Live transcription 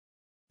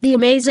The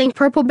amazing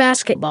purple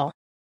basketball.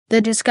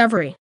 The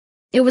discovery.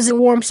 It was a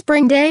warm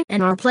spring day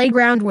and our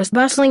playground was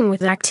bustling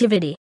with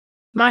activity.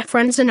 My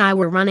friends and I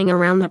were running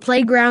around the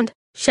playground,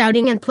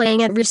 shouting and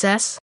playing at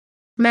recess.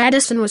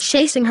 Madison was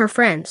chasing her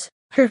friends,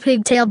 her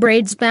pigtail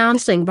braids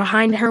bouncing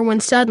behind her when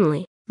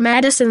suddenly,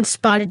 Madison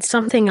spotted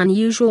something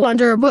unusual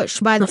under a bush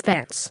by the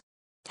fence.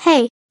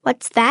 "Hey,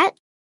 what's that?"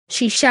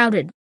 she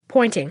shouted,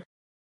 pointing.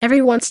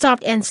 Everyone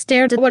stopped and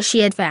stared at what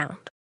she had found.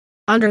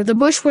 Under the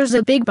bush was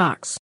a big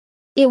box.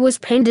 It was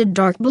painted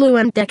dark blue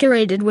and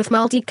decorated with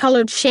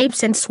multicolored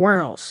shapes and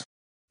swirls.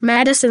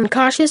 Madison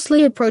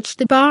cautiously approached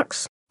the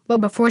box, but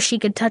before she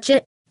could touch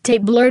it,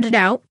 Tate blurted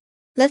out,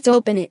 "Let's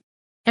open it."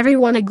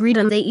 Everyone agreed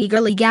and they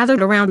eagerly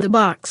gathered around the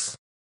box.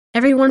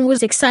 Everyone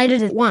was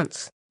excited at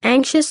once,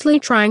 anxiously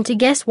trying to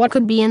guess what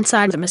could be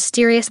inside the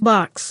mysterious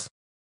box.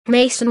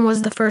 Mason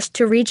was the first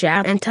to reach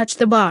out and touch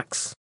the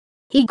box.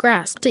 He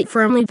grasped it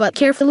firmly but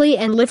carefully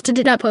and lifted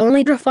it up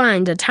only to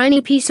find a tiny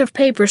piece of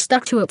paper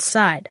stuck to its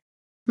side.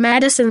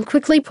 Madison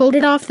quickly pulled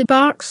it off the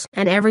box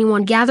and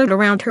everyone gathered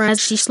around her as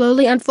she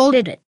slowly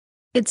unfolded it.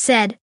 It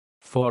said,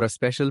 "For a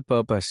special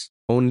purpose,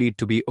 only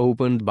to be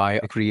opened by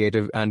a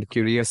creative and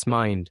curious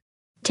mind."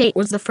 Tate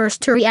was the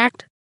first to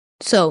react.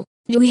 "So,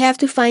 do we have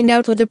to find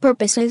out what the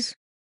purpose is?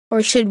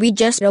 Or should we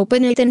just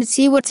open it and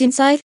see what's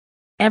inside?"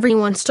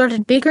 Everyone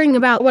started bickering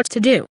about what to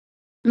do.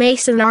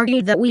 Mason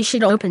argued that we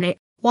should open it,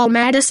 while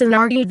Madison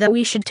argued that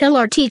we should tell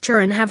our teacher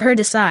and have her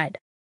decide.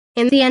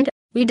 In the end,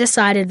 we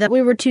decided that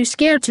we were too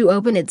scared to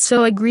open it,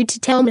 so agreed to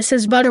tell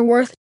Mrs.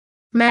 Butterworth.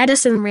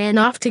 Madison ran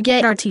off to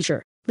get our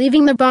teacher,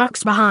 leaving the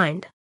box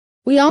behind.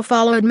 We all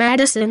followed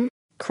Madison,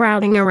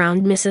 crowding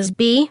around Mrs.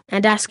 B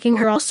and asking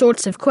her all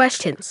sorts of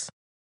questions.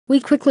 We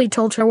quickly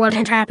told her what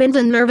had happened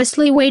and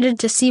nervously waited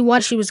to see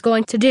what she was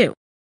going to do.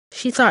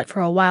 She thought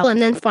for a while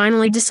and then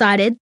finally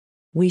decided,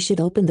 "We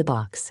should open the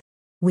box.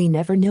 We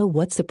never know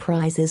what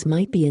surprises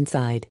might be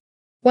inside."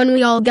 When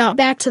we all got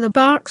back to the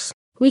box,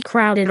 we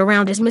crowded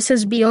around as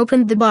Mrs. B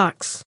opened the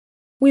box.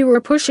 We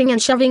were pushing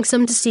and shoving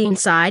some to see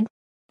inside.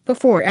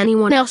 Before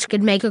anyone else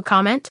could make a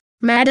comment,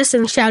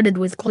 Madison shouted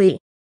with glee,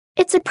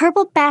 "It's a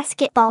purple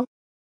basketball."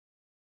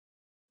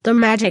 The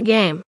magic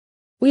game.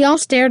 We all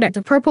stared at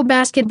the purple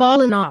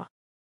basketball in awe.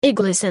 It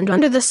glistened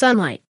under the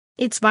sunlight,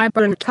 its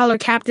vibrant color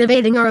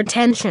captivating our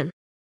attention.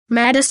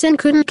 Madison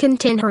couldn't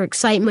contain her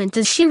excitement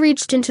as she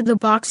reached into the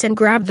box and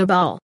grabbed the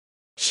ball.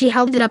 She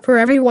held it up for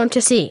everyone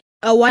to see,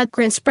 a wide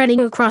grin spreading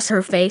across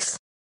her face.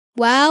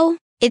 "Wow,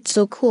 it's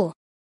so cool,"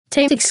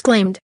 Tate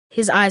exclaimed,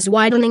 his eyes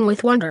widening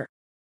with wonder.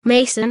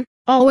 Mason,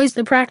 always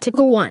the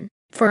practical one,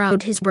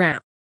 furrowed his brow.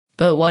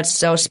 "But what's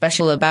so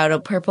special about a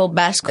purple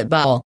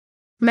basketball?"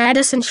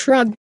 Madison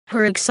shrugged,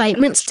 her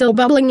excitement still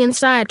bubbling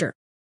inside her.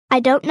 "I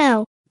don't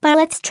know, but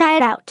let's try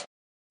it out."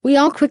 We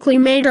all quickly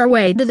made our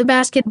way to the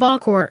basketball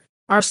court,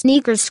 our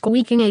sneakers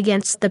squeaking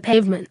against the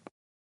pavement.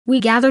 We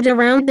gathered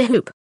around the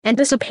hoop,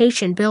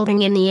 anticipation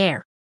building in the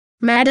air.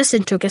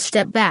 Madison took a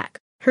step back,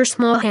 her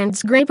small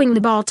hands gripping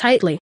the ball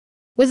tightly.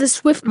 With a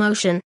swift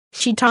motion,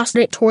 she tossed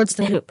it towards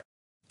the hoop.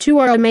 To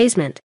our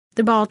amazement,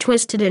 the ball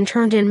twisted and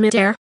turned in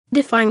midair,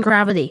 defying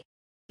gravity.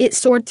 It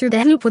soared through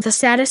the hoop with a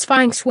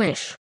satisfying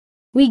swish.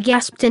 We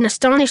gasped in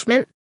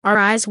astonishment, our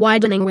eyes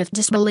widening with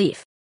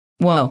disbelief.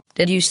 "Whoa,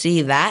 did you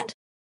see that?"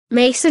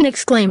 Mason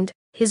exclaimed,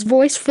 his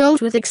voice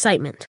filled with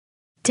excitement.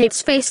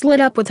 Tate's face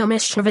lit up with a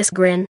mischievous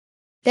grin.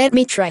 "Let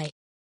me try,"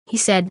 he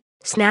said,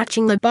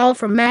 snatching the ball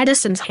from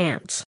Madison's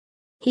hands.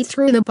 He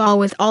threw the ball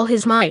with all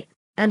his might,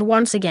 and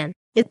once again,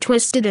 it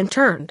twisted and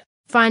turned,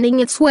 finding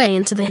its way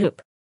into the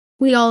hoop.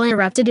 We all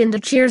erupted into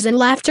cheers and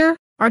laughter,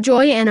 our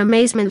joy and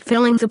amazement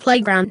filling the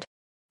playground.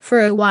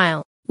 For a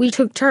while, we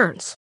took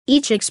turns,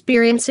 each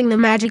experiencing the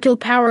magical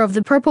power of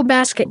the purple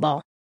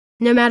basketball.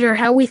 No matter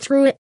how we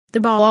threw it, the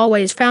ball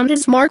always found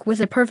its mark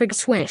with a perfect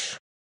swish.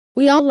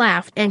 We all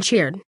laughed and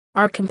cheered,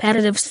 our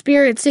competitive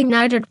spirits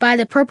ignited by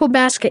the purple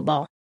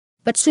basketball.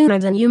 But sooner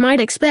than you might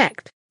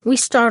expect, we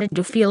started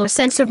to feel a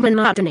sense of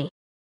monotony.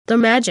 The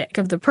magic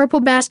of the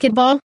purple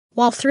basketball,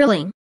 while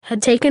thrilling,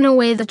 had taken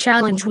away the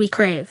challenge we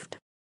craved.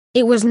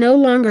 It was no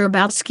longer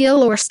about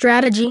skill or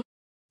strategy.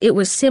 It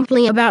was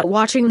simply about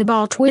watching the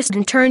ball twist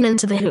and turn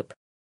into the hoop.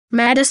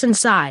 Madison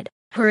sighed,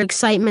 her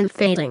excitement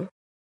fading.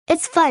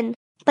 "It's fun,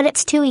 but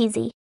it's too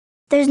easy.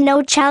 There's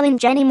no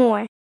challenge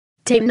anymore."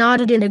 Tate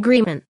nodded in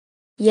agreement.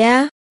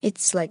 "Yeah,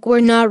 it's like we're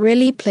not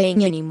really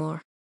playing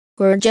anymore.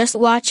 We're just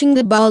watching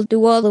the ball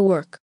do all the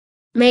work."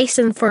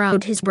 Mason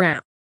furrowed his brow.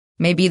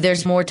 "Maybe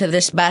there's more to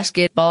this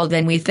basketball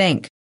than we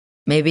think.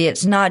 Maybe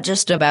it's not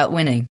just about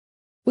winning."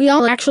 We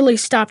all actually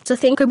stopped to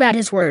think about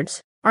his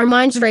words, our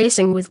minds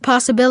racing with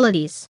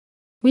possibilities.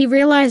 We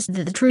realized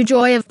that the true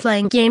joy of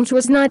playing games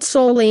was not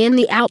solely in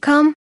the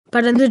outcome,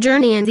 but in the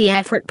journey and the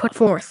effort put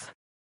forth.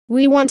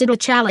 We wanted a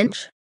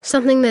challenge,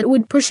 something that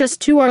would push us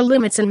to our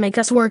limits and make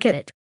us work at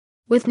it.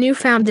 With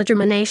newfound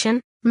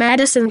determination,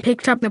 Madison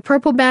picked up the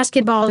purple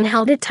basketball and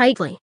held it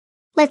tightly.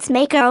 "Let's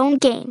make our own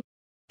game,"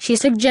 she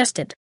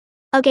suggested.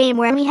 "A game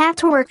where we have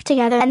to work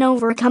together and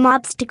overcome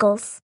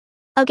obstacles.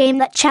 A game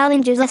that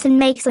challenges us and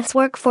makes us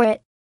work for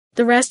it."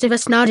 The rest of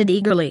us nodded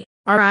eagerly.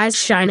 our eyes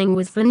shining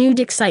with renewed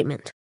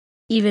excitement.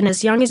 Even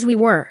as young as we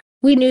were,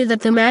 we knew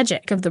that the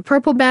magic of the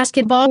purple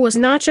basketball was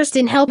not just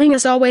in helping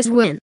us always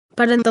win,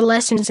 but in the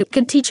lessons it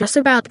could teach us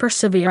about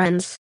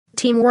perseverance,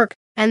 teamwork,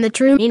 and the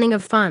true meaning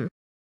of fun.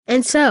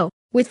 And so,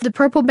 with the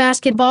purple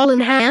basketball in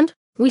hand,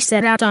 we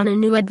set out on a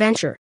new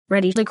adventure,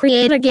 ready to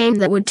create a game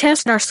that would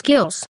test our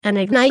skills and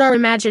ignite our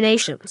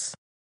imaginations.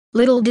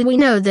 Little did we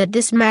know that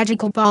this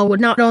magical ball would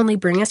not only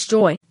bring us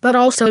joy, but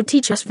also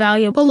teach us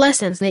valuable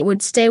lessons that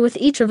would stay with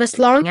each of us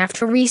long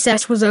after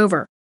recess was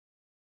over.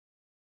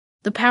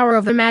 The power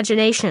of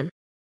imagination.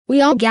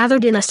 We all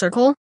gathered in a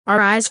circle,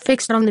 our eyes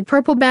fixed on the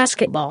purple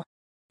basketball.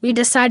 We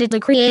decided to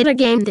create a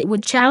game that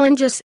would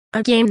challenge us,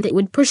 a game that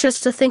would push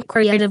us to think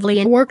creatively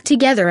and work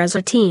together as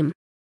a team.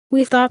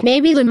 We thought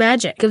maybe the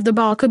magic of the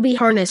ball could be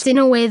harnessed in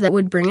a way that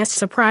would bring us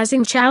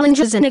surprising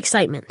challenges and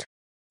excitement.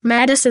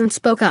 Madison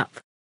spoke up.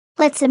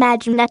 Let's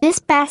imagine that this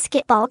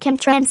basketball can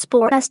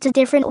transport us to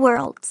different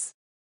worlds.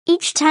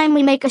 Each time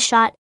we make a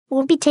shot,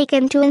 we'll be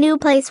taken to a new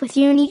place with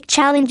unique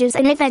challenges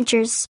and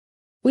adventures.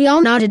 We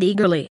all nodded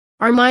eagerly,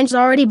 our minds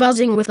already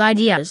buzzing with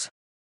ideas.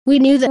 We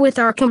knew that with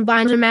our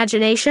combined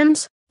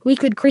imaginations, we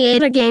could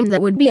create a game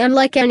that would be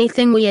unlike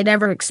anything we had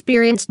ever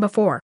experienced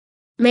before.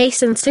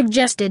 Mason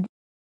suggested,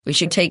 We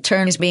should take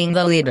turns being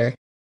the leader.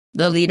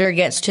 The leader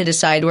gets to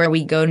decide where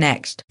we go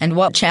next and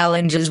what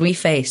challenges we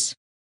face.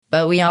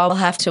 But we all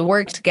have to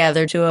work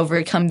together to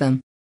overcome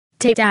them.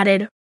 Tate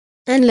added.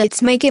 And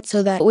let's make it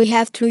so that we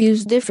have to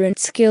use different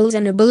skills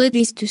and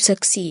abilities to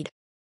succeed.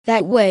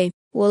 That way,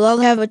 we'll all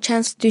have a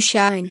chance to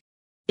shine.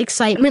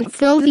 Excitement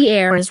filled the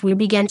air as we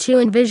began to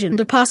envision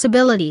the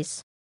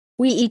possibilities.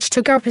 We each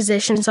took our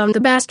positions on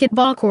the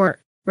basketball court,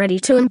 ready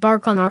to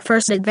embark on our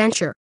first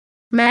adventure.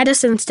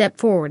 Madison stepped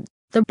forward,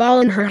 the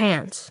ball in her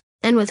hands,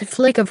 and with a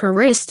flick of her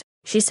wrist,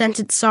 she sent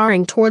it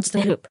soaring towards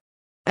the hoop.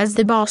 As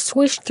the ball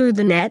swished through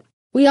the net,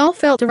 we all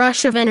felt a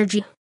rush of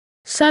energy.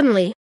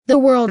 Suddenly, the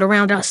world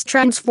around us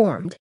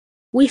transformed.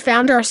 We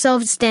found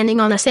ourselves standing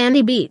on a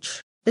sandy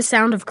beach, the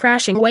sound of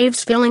crashing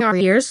waves filling our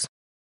ears.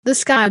 The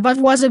sky above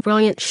was a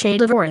brilliant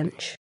shade of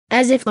orange,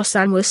 as if the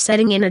sun was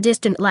setting in a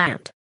distant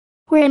land.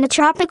 We're in a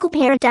tropical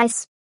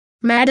paradise,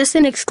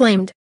 Madison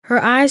exclaimed,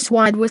 her eyes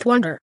wide with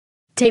wonder.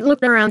 Tate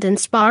looked around and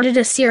spotted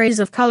a series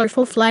of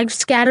colorful flags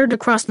scattered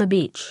across the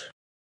beach.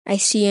 I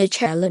see a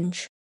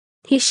challenge,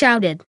 he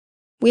shouted.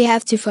 We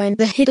have to find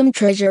the hidden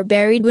treasure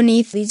buried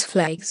beneath these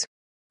flags.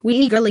 We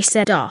eagerly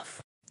set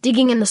off,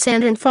 digging in the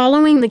sand and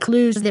following the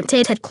clues that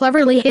Tate had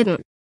cleverly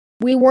hidden.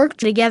 We worked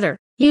together,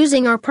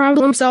 using our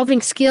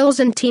problem-solving skills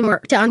and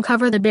teamwork to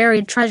uncover the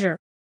buried treasure.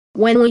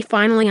 When we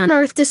finally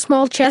unearthed a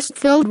small chest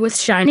filled with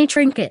shiny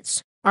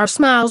trinkets, our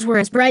smiles were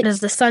as bright as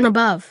the sun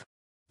above.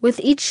 With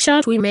each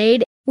shot we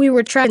made, we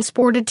were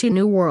transported to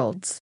new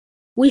worlds.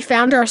 We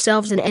found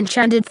ourselves in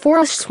enchanted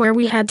forests where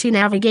we had to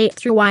navigate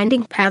through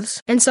winding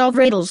paths and solve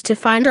riddles to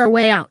find our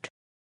way out.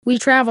 We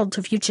traveled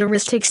to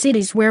futuristic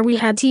cities where we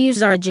had to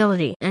use our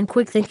agility and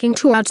quick thinking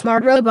to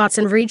outsmart robots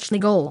and reach the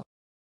goal.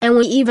 And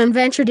we even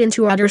ventured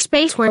into outer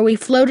space where we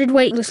floated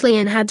weightlessly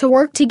and had to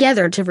work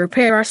together to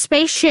repair our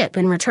spaceship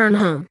and return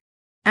home.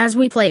 As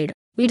we played,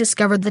 we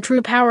discovered the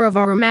true power of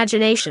our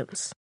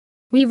imaginations.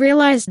 We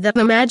realized that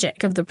the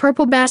magic of the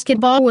purple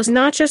basketball was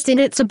not just in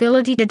its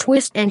ability to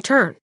twist and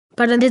turn,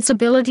 but in its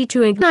ability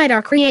to ignite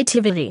our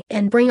creativity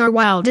and bring our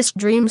wildest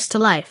dreams to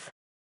life.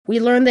 We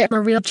learned that the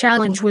real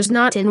challenge was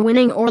not in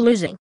winning or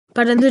losing,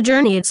 but in the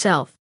journey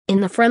itself,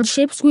 in the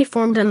friendships we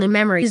formed and the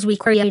memories we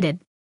created.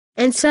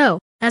 And so,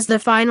 as the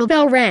final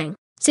bell rang,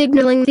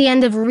 signaling the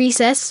end of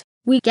recess,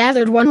 we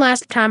gathered one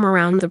last time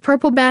around the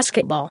purple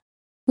basketball.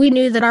 We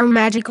knew that our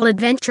magical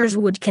adventures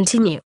would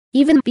continue,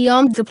 even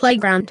beyond the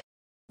playground.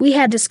 We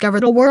had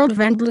discovered a world of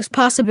endless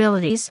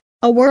possibilities,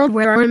 a world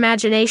where our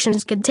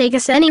imaginations could take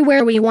us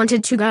anywhere we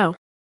wanted to go.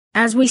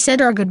 As we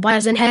said our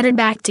goodbyes and headed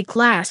back to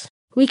class,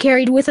 we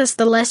carried with us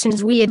the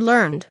lessons we had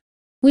learned.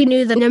 We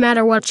knew that no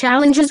matter what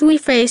challenges we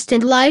faced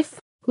in life,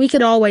 we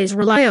could always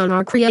rely on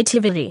our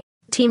creativity,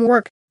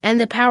 teamwork, and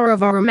the power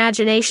of our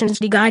imaginations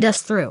to guide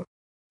us through.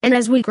 And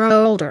as we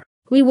grow older,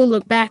 we will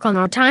look back on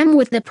our time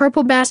with the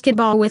purple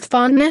basketball with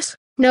fondness,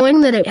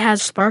 knowing that it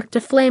has sparked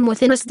a flame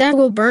within us that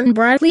will burn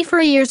brightly for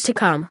years to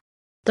come.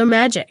 The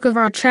magic of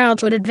our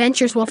childhood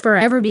adventures will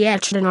forever be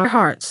etched in our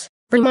hearts,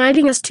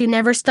 reminding us to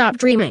never stop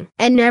dreaming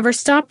and never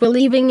stop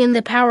believing in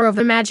the power of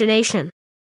imagination.